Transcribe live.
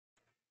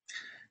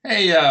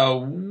Hey,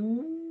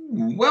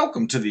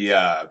 welcome to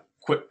the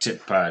quick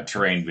tip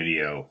terrain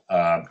video.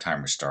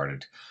 Timer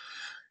started.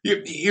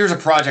 Here's a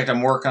project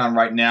I'm working on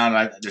right now,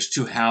 and there's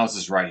two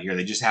houses right here.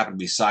 They just happen to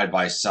be side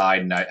by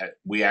side, and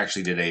we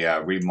actually did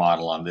a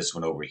remodel on this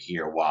one over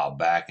here a while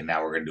back, and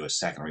now we're going to do a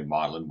second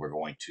remodel, and we're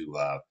going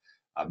to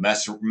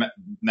mess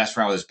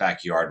around with this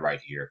backyard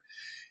right here.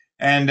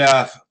 And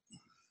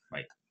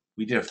right,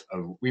 we did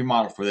a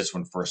remodel for this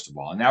one first of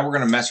all, and now we're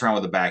going to mess around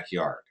with the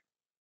backyard.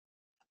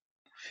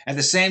 At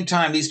the same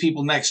time, these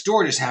people next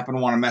door just happen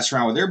to want to mess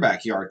around with their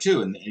backyard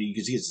too, and you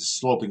can see it's a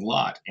sloping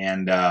lot,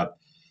 and the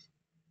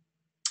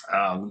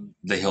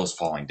hill's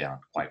falling down,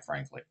 quite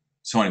frankly.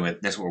 So anyway,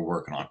 that's what we're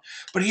working on.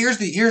 But here's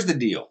the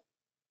deal.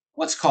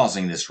 What's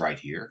causing this right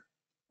here?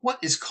 What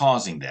is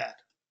causing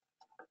that?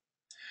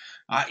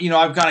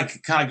 I've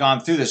kind of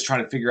gone through this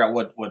trying to figure out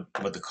what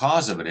the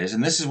cause of it is,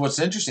 and this is what's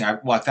interesting.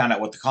 I found out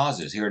what the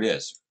cause is. Here it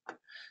is.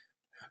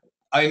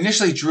 I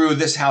initially drew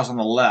this house on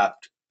the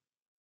left,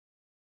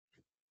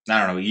 I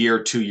don't know, a year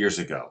or 2 years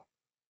ago,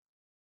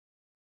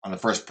 on the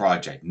first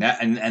project,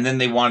 and then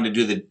they wanted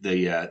to do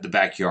the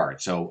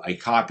backyard. So I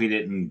copied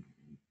it and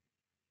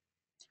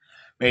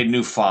made a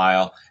new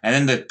file, and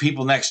then the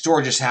people next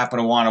door just happen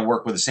to want to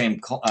work with the same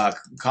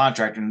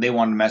contractor, and they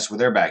wanted to mess with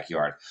their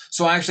backyard.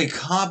 So I actually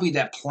copied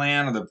that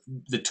plan of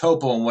the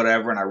topo and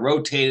whatever, and I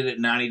rotated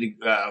it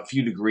a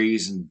few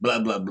degrees and blah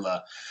blah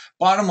blah.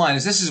 Bottom line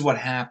is, this is what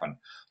happened.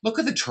 Look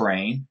at the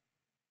terrain.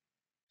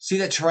 See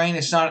that terrain?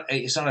 It's not a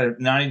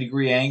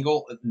 90-degree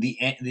angle.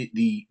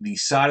 The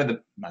side of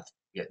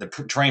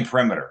the terrain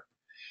perimeter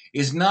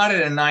is not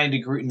at a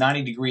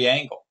 90-degree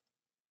angle.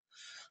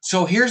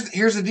 So here's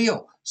the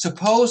deal.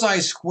 Suppose I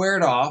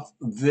squared off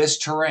this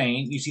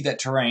terrain. You see that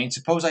terrain?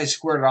 Suppose I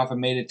squared it off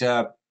and made it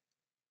a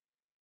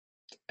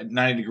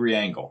 90-degree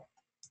angle.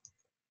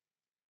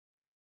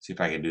 See if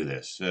I can do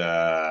this.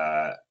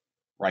 Right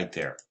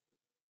there.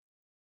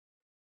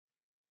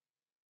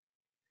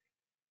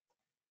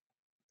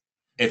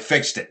 It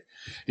fixed it.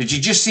 Did you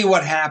just see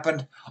what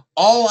happened?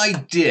 All I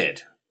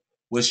did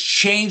was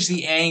change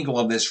the angle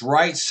of this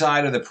right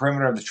side of the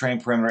perimeter of the terrain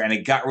perimeter, and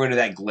it got rid of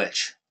that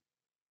glitch.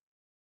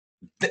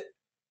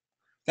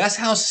 That's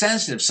how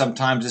sensitive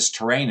sometimes this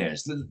terrain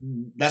is.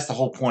 That's the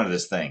whole point of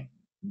this thing.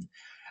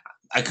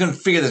 I couldn't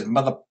figure this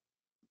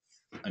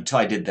until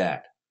I did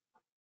that.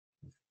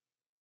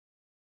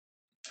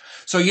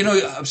 So,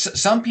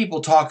 some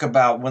people talk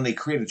about when they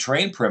create a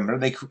terrain perimeter,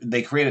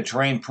 they create a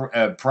terrain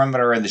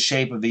perimeter in the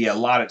shape of the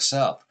lot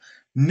itself.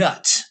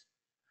 Nuts.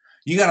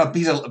 You got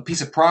a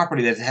piece of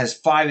property that has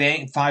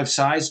five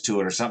sides to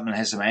it or something that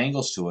has some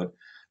angles to it.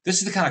 This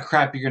is the kind of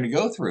crap you're going to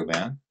go through,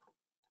 man.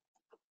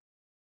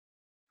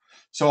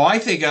 So I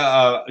think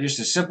just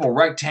a simple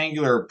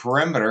rectangular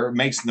perimeter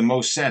makes the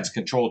most sense.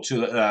 Control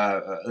 2.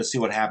 Let's see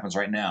what happens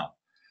right now.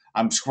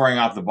 I'm squaring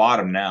off the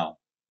bottom now.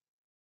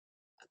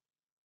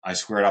 I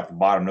squared off the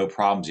bottom, no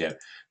problems yet.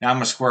 Now I'm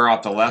going to square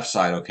off the left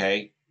side,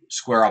 okay?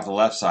 Square off the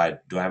left side.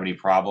 Do I have any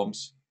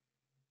problems?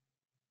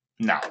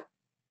 No.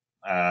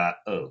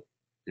 Oh.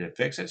 Did it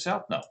fix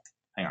itself? No.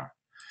 Hang on.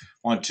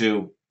 1,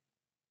 2.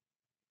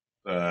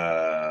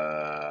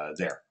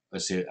 There.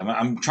 Let's see.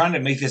 I'm trying to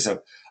make this a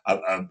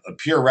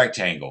pure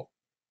rectangle.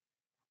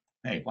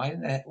 Hey, why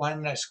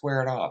didn't I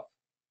square it off?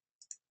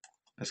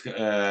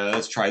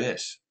 Let's try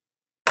this.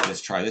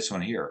 Let's try this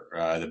one here.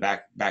 The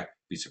back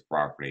piece of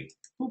property.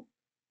 Boop.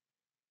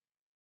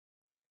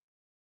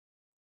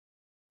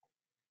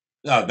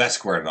 Oh, that's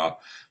squared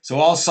off. So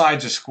all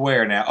sides are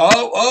square now.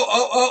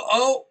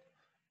 Oh,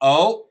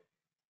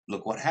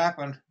 look what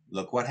happened.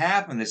 Look what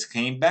happened. This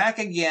came back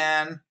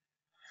again.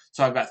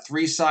 So I've got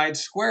 3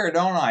 sides square,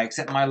 don't I?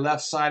 Except my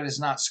left side is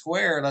not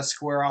square. Let's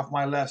square off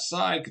my left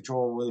side.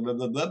 Control blah,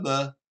 blah, blah,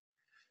 blah.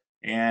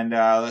 And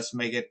let's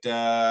make it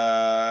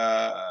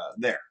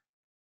there.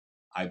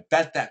 I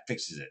bet that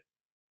fixes it.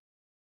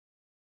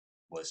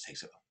 Well, let's take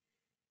some.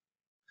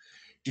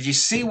 Did you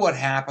see what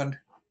happened?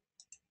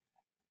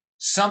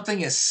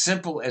 Something as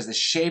simple as the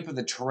shape of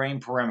the terrain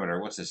perimeter.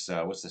 What's this?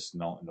 What's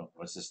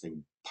this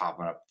thing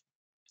popping up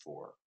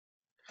for?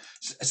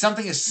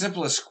 Something as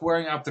simple as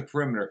squaring off the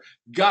perimeter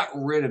got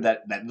rid of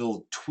that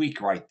little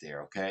tweak right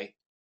there. Okay,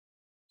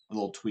 a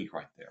little tweak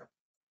right there.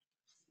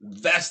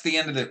 That's the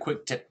end of the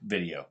quick tip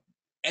video.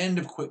 End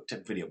of quick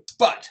tip video.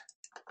 But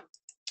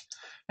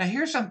now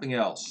here's something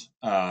else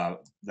that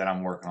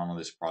I'm working on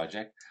this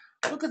project.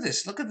 Look at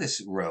this. Look at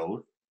this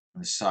road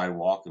and the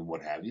sidewalk and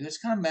what have you. It's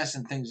kind of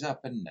messing things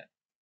up, isn't it?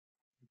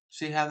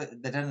 See how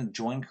that doesn't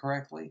join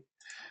correctly?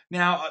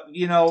 Now, I've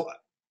been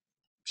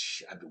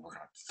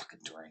working on fucking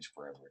terrains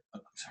forever.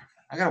 I'm sorry.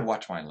 I gotta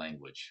watch my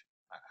language.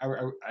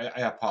 I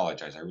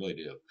apologize. I really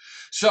do.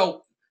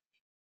 So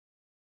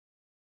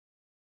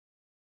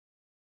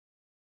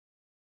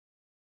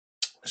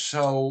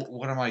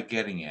what am I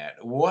getting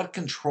at? What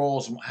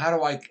controls? How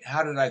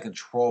did I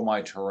control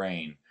my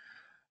terrain?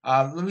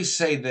 Let me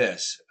say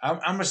this. I'm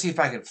gonna see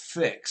if I can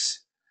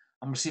fix.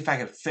 I'm gonna see if I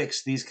can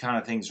fix these kind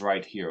of things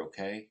right here.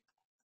 Okay.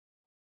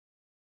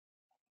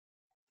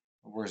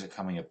 Where's it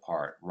coming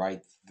apart?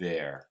 Right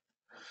there.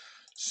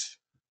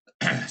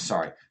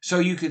 sorry. So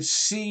you could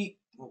see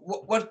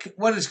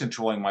what is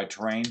controlling my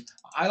terrain.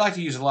 I like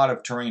to use a lot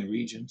of terrain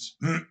regions.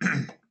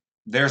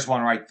 There's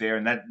one right there,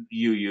 and that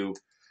UU,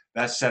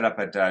 that's set up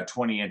at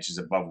 20 inches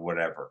above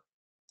whatever.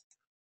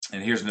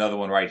 And here's another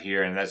one right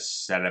here, and that's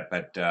set up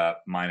at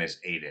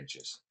 -8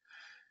 inches.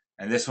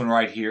 And this one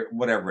right here,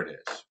 whatever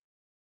it is.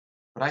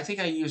 But I think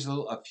I used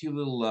a few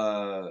little,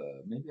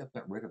 maybe I've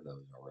got rid of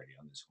those already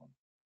on this one.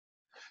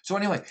 So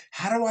anyway,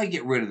 how do I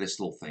get rid of this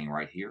little thing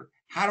right here?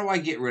 How do I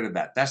get rid of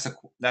that? That's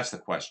the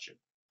question.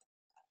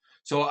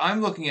 So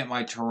I'm looking at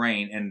my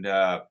terrain, and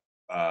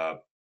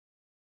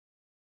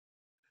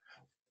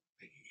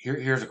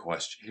here's a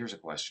question. Here's a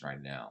question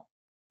right now.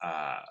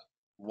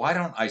 Why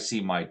don't I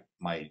see my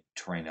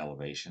terrain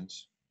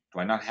elevations? Do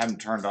I not have them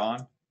turned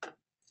on?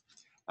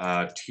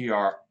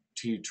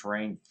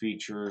 Terrain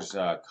features,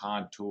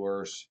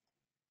 contours,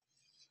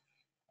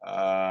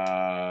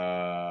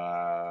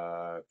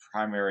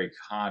 primary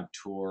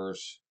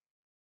contours,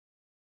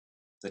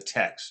 the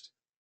text.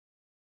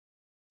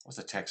 What's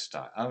the text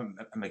style? I'll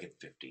make it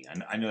 50.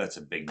 I know that's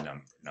a big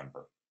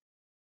number.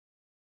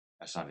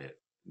 That's not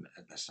it.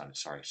 That's not it.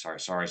 Sorry.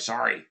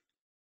 Sorry.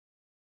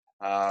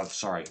 I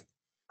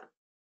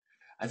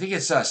think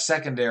it's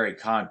secondary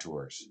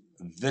contours.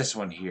 This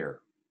one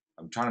here.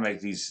 I'm trying to make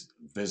these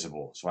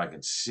visible so I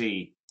can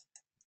see.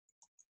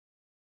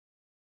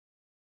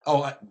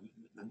 Oh,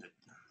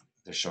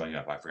 they're showing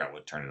up. I forgot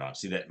what to turn it on.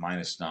 See that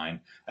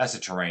 -9? That's the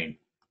terrain.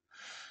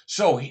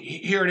 So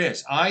here it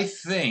is. I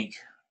think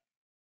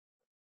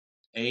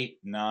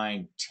 8,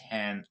 9,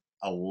 10,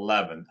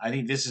 11. I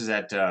think this is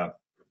at,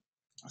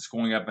 it's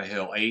going up a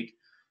hill. 8,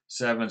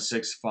 7,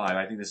 6, 5.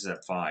 I think this is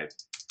at 5.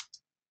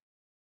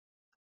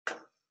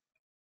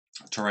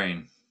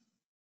 Terrain.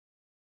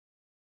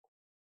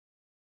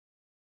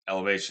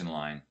 Elevation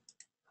line.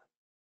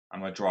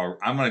 I'm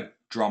gonna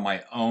draw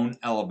my own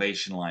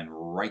elevation line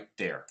right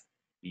there.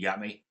 You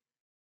got me?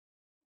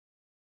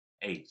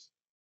 8,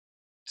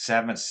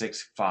 7,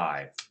 6,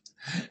 5.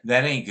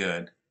 That ain't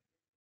good.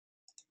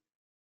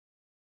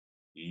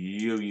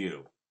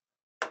 UU.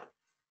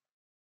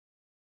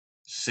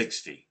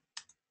 60.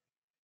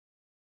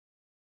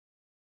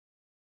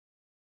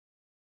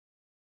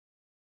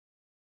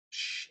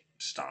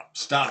 Stop.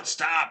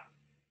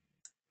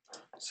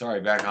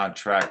 Sorry, back on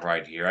track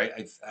right here.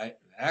 I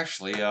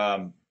actually,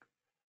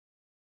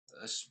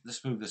 let's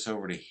move this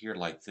over to here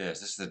like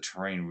this. This is the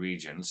terrain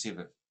region. Let's see if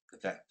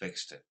that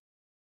fixed it.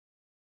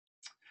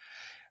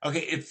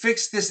 Okay, it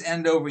fixed this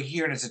end over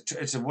here, and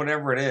it's a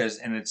whatever it is,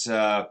 and it's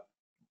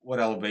what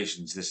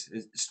elevation is this?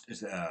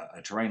 It's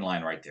a terrain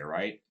line right there,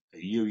 right? A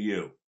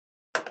UU.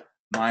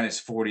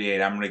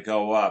 -48. I'm going to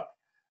go up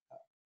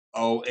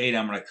 08.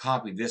 I'm going to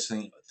copy this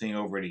thing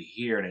over to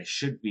here, and it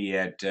should be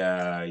at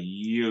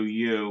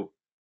UU.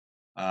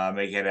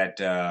 Make it at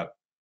come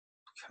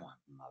on,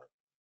 mother.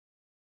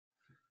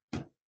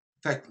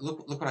 In fact,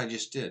 look what I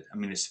just did. I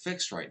mean, it's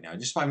fixed right now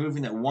just by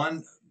moving that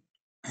one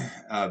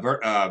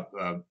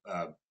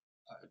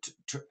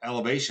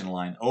elevation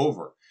line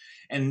over.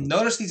 And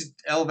notice these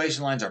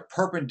elevation lines are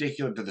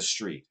perpendicular to the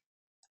street.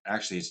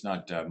 Actually, it's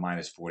not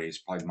 -40. It's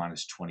probably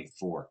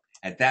 -24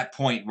 at that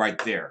point right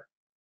there.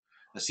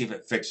 Let's see if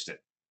it fixed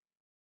it.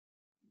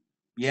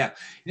 Yeah.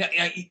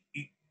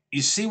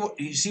 You see what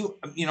you see.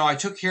 I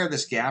took care of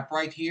this gap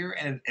right here,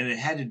 and it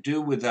had to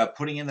do with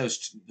putting in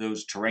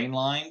those terrain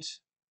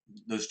lines,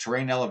 those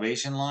terrain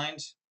elevation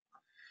lines.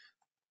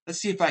 Let's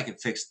see if I can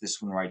fix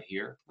this one right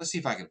here. Let's see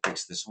if I can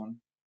fix this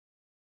one.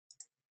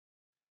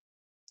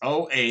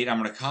 08.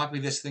 I'm going to copy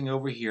this thing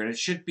over here, and it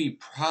should be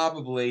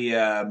probably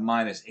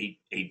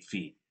 -8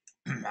 feet.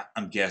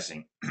 I'm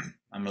guessing. I'm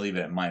going to leave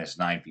it at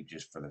 -9 feet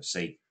just for the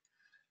sake.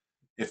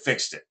 It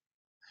fixed it.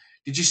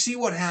 Did you see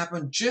what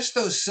happened? Just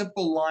those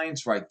simple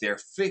lines right there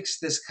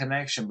fixed this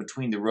connection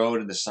between the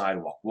road and the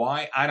sidewalk.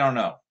 Why? I don't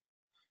know.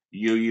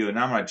 UU, and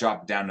I'm going to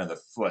drop it down another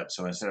foot.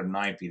 So instead of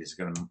 9 feet, it's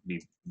going to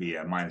be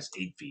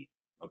 -8 feet.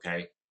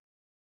 Okay.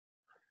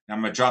 Now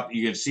I'm going to drop.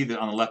 You can see that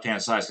on the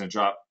left-hand side, it's going to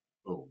drop.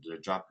 Oh, did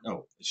it drop?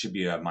 No, it should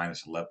be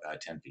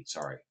 -10 feet.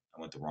 Sorry, I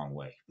went the wrong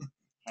way.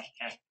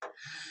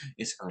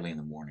 It's early in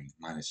the morning.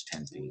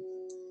 -10 feet.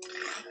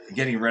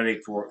 Getting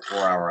ready for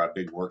our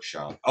big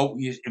workshop. Oh,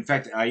 in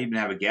fact, I even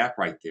have a gap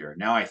right there.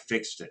 Now I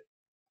fixed it.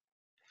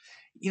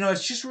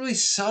 It's just really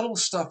subtle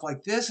stuff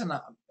like this, and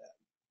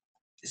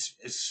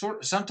it's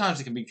sometimes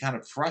it can be kind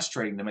of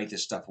frustrating to make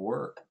this stuff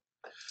work.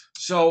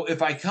 So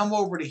if I come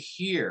over to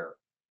here,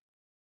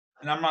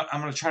 and I'm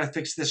going to try to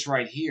fix this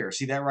right here.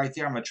 See that right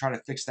there? I'm going to try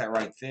to fix that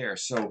right there.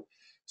 So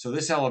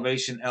this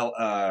elevation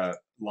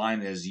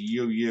line is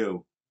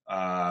UU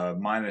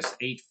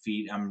 -8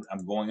 feet.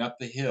 I'm going up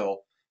the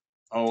hill.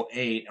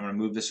 08. I'm going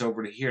to move this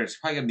over to here. It's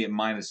probably going to be at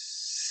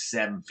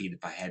 -7 feet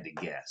if I had to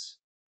guess.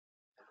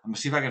 I'm going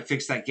to see if I can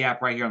fix that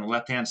gap right here on the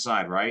left-hand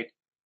side, right?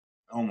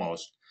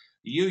 Almost.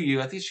 UU,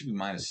 I think it should be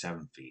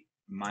 -7 feet.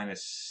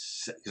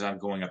 Because I'm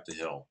going up the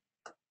hill.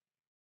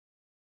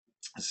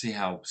 Let's see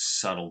how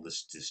subtle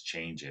this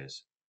change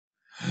is.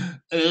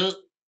 Did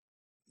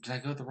I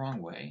go the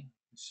wrong way?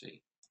 Let's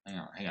see.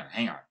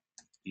 Hang on.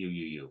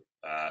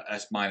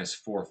 That's minus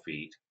 4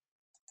 feet.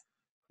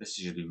 This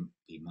should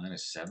be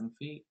minus 7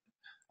 feet.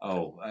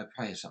 Oh, I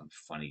probably have something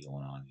funny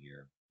going on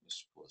here.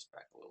 Let's pull this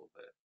back a little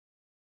bit.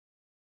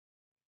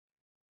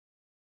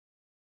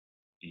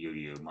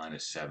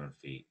 Minus 7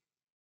 feet.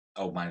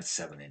 Oh, minus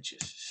 7 inches.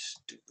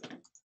 Stupid.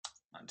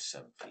 Minus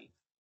 7 feet.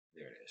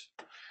 There it is.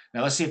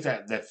 Now let's see if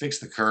that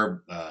fixed the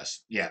curb.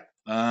 Yeah.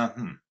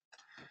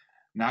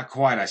 Not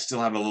quite. I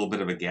still have a little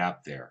bit of a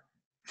gap there.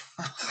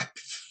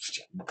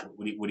 What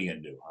are you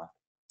gonna do, huh?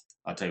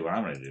 I'll tell you what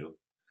I'm gonna do.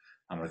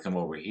 I'm gonna come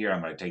over here.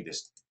 I'm gonna take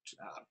this.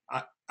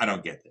 I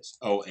don't get this.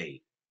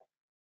 08.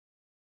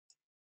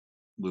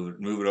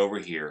 Move it over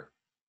here.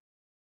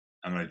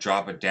 I'm gonna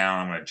drop it down.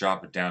 I'm gonna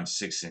drop it down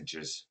 6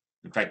 inches.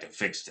 In fact, it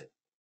fixed it.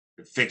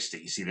 It fixed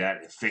it. You see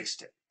that? It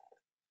fixed it.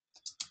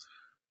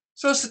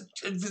 So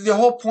the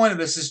whole point of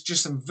this is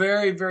just some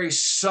very, very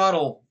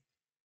subtle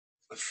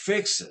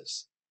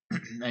fixes,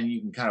 and you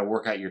can kind of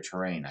work out your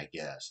terrain, I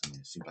guess. I mean,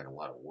 it seems like a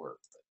lot of work,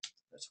 but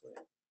that's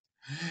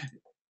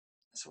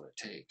what it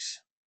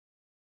takes.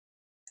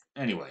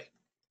 Anyway,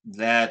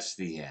 that's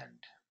the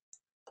end.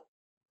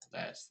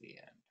 That's the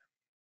end.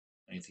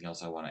 Anything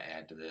else I want to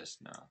add to this?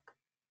 No,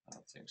 I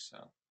don't think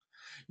so.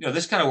 You know,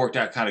 this kind of worked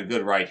out kind of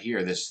good right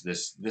here. This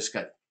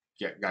got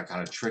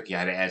kind of tricky. I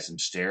had to add some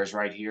stairs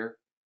right here.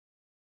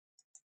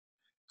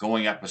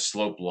 Going up a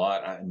sloped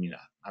lot. I mean,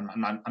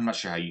 I'm not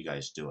sure how you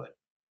guys do it.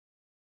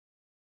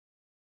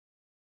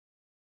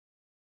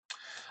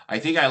 I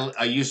think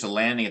I used a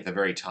landing at the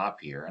very top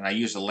here, and I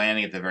used a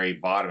landing at the very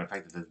bottom. In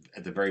fact,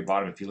 at the very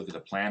bottom, if you look at the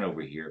plan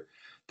over here,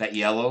 that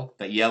yellow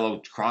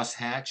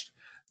crosshatched,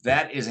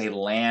 that is a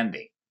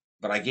landing.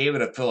 But I gave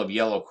it a fill of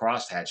yellow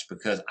crosshatch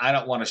because I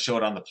don't want to show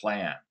it on the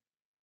plan.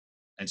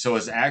 And so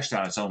it's actually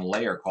on its own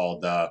layer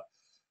called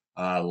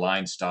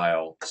line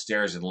style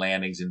stairs and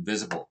landings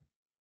invisible.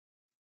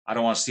 I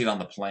don't want to see it on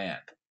the plan.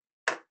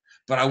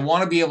 But I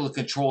want to be able to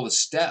control the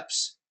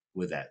steps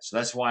with that. So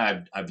that's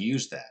why I've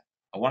used that.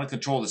 I want to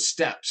control the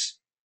steps.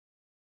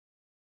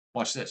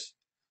 Watch this.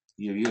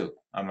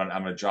 I'm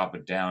gonna drop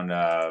it down.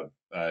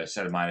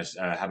 Instead of minus,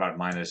 how about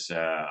minus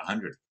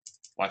 100?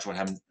 Watch what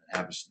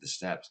happens to the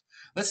steps.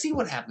 Let's see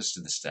what happens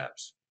to the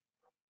steps.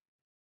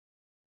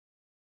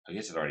 I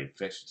guess it already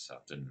fixed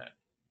itself, didn't it?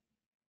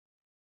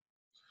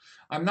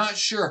 I'm not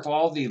sure if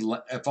all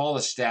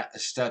the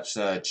steps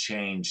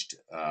changed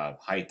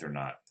height or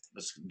not.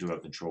 Let's do a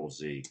Control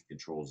Z.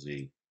 Control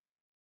Z.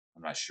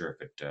 I'm not sure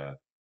if it.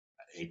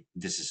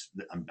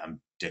 I'm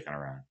dicking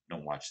around.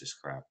 Don't watch this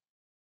crap.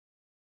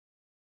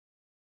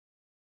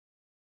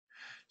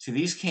 See,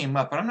 these came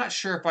up, but I'm not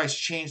sure if I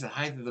changed the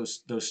height of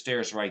those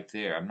stairs right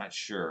there. I'm not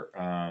sure.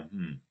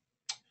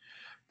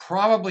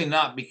 Probably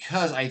not,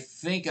 because I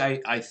think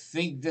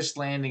this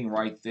landing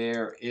right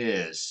there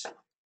it's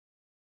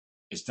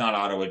not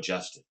auto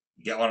adjusted.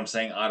 You get what I'm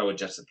saying? Auto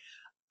adjusted.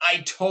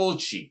 I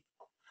told you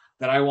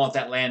that I want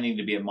that landing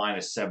to be at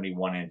minus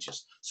 71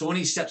 inches. So when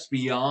he steps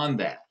beyond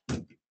that,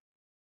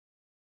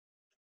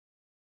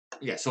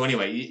 yeah. So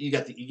anyway, you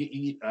got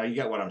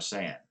what I'm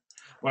saying.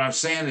 What I'm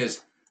saying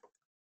is,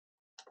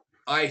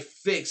 I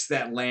fixed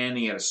that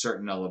landing at a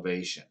certain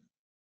elevation.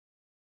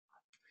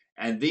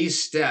 And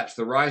these steps,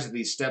 the rise of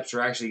these steps,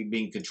 are actually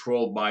being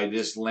controlled by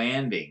this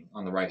landing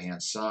on the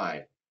right-hand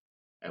side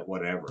at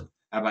whatever.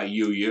 How about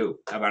UU?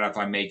 How about if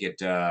I make it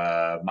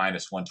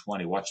minus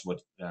 120? Watch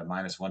what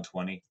minus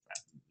 120.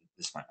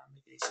 This might not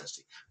make any sense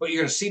to you. But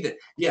you're going to see that.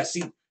 Yeah,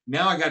 see,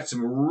 now I got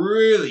some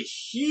really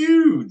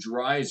huge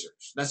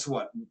risers. That's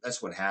what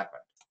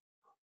happened.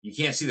 You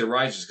can't see the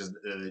risers because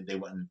they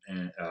went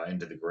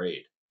into the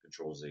grade.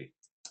 Control Z.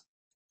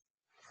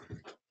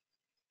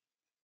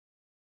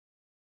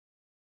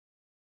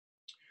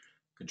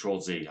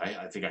 Control Z.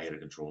 I think I hit a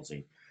Control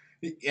Z.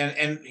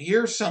 And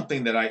here's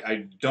something that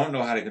I don't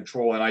know how to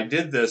control, and I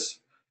did this.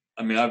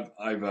 I mean,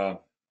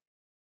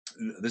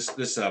 this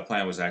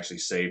plan was actually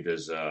saved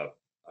as it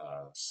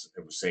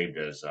was saved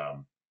as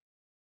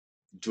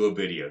do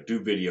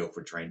video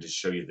for train, to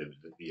show you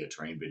the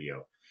train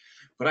video.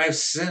 But I've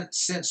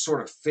since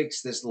sort of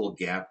fixed this little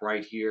gap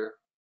right here.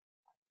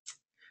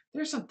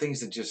 There's some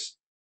things that just,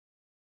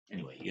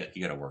 anyway,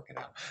 you got to work it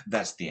out.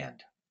 That's the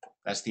end.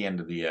 That's the end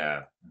of the.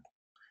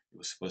 It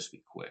was supposed to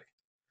be quick.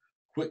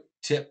 Quick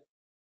tip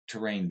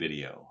terrain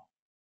video.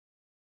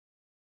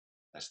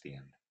 That's the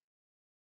end.